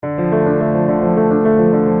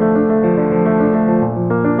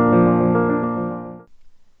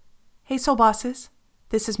Soul Bosses.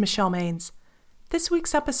 This is Michelle Maines. This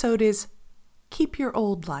week's episode is Keep Your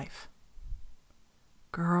Old Life.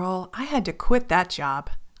 Girl, I had to quit that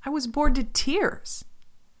job. I was bored to tears.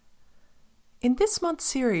 In this month's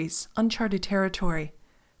series, Uncharted Territory,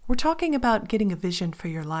 we're talking about getting a vision for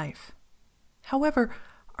your life. However,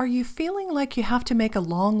 are you feeling like you have to make a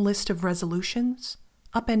long list of resolutions,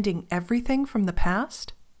 upending everything from the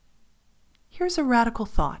past? Here's a radical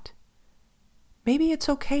thought. Maybe it's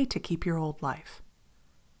okay to keep your old life.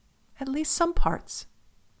 At least some parts.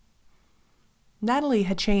 Natalie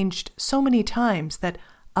had changed so many times that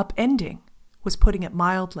upending was putting it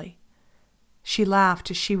mildly. She laughed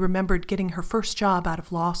as she remembered getting her first job out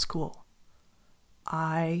of law school.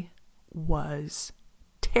 I was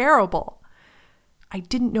terrible. I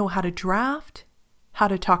didn't know how to draft, how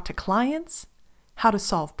to talk to clients, how to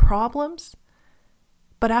solve problems.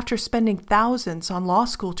 But after spending thousands on law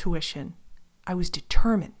school tuition, I was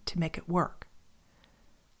determined to make it work.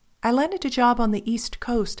 I landed a job on the East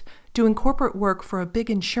Coast doing corporate work for a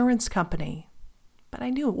big insurance company, but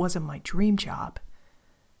I knew it wasn't my dream job.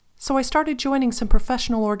 So I started joining some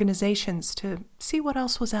professional organizations to see what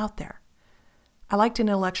else was out there. I liked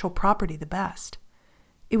intellectual property the best.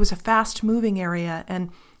 It was a fast-moving area,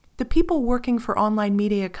 and the people working for online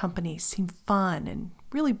media companies seemed fun and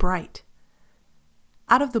really bright.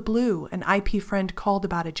 Out of the blue, an IP friend called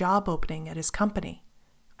about a job opening at his company.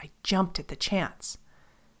 I jumped at the chance.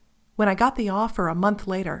 When I got the offer a month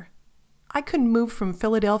later, I couldn't move from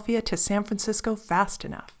Philadelphia to San Francisco fast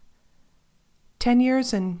enough. 10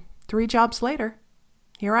 years and 3 jobs later,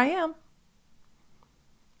 here I am.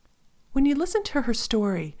 When you listen to her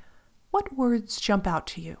story, what words jump out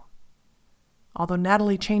to you? Although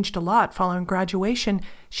Natalie changed a lot following graduation,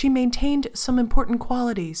 she maintained some important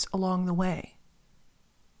qualities along the way.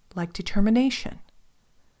 Like determination.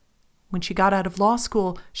 When she got out of law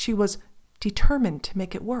school, she was determined to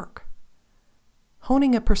make it work.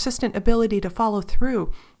 Honing a persistent ability to follow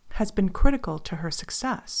through has been critical to her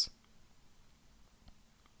success.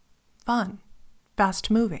 Fun,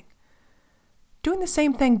 fast-moving. Doing the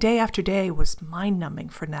same thing day after day was mind-numbing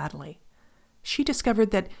for Natalie. She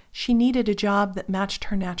discovered that she needed a job that matched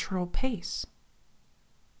her natural pace.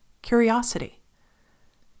 Curiosity.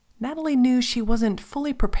 Natalie knew she wasn't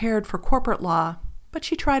fully prepared for corporate law, but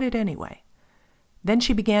she tried it anyway. Then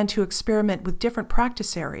she began to experiment with different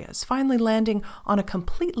practice areas, finally landing on a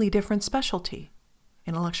completely different specialty,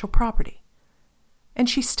 intellectual property. And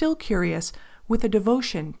she's still curious, with a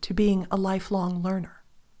devotion to being a lifelong learner.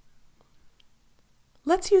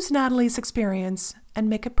 Let's use Natalie's experience and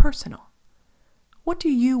make it personal. What do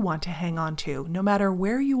you want to hang on to, no matter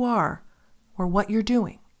where you are or what you're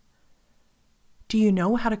doing? Do you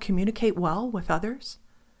know how to communicate well with others?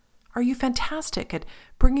 Are you fantastic at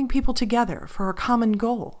bringing people together for a common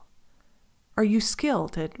goal? Are you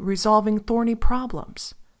skilled at resolving thorny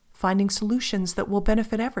problems, finding solutions that will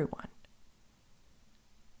benefit everyone?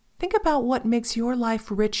 Think about what makes your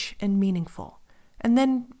life rich and meaningful, and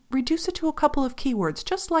then reduce it to a couple of keywords,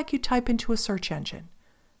 just like you type into a search engine.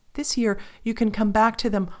 This year, you can come back to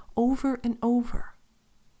them over and over.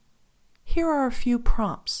 Here are a few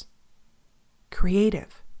prompts.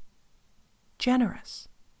 Creative, generous,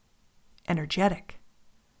 energetic,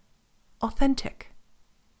 authentic,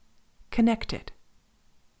 connected.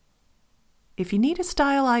 If you need a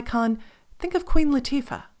style icon, think of Queen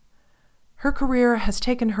Latifah. Her career has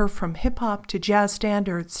taken her from hip-hop to jazz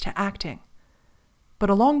standards to acting. But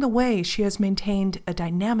along the way, she has maintained a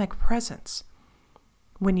dynamic presence.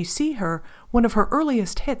 When you see her, one of her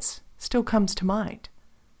earliest hits still comes to mind.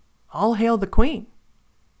 All hail the Queen.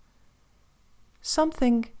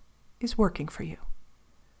 Something is working for you.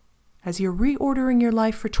 As you're reordering your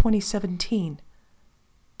life for 2017,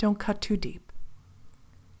 don't cut too deep.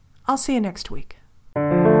 I'll see you next week.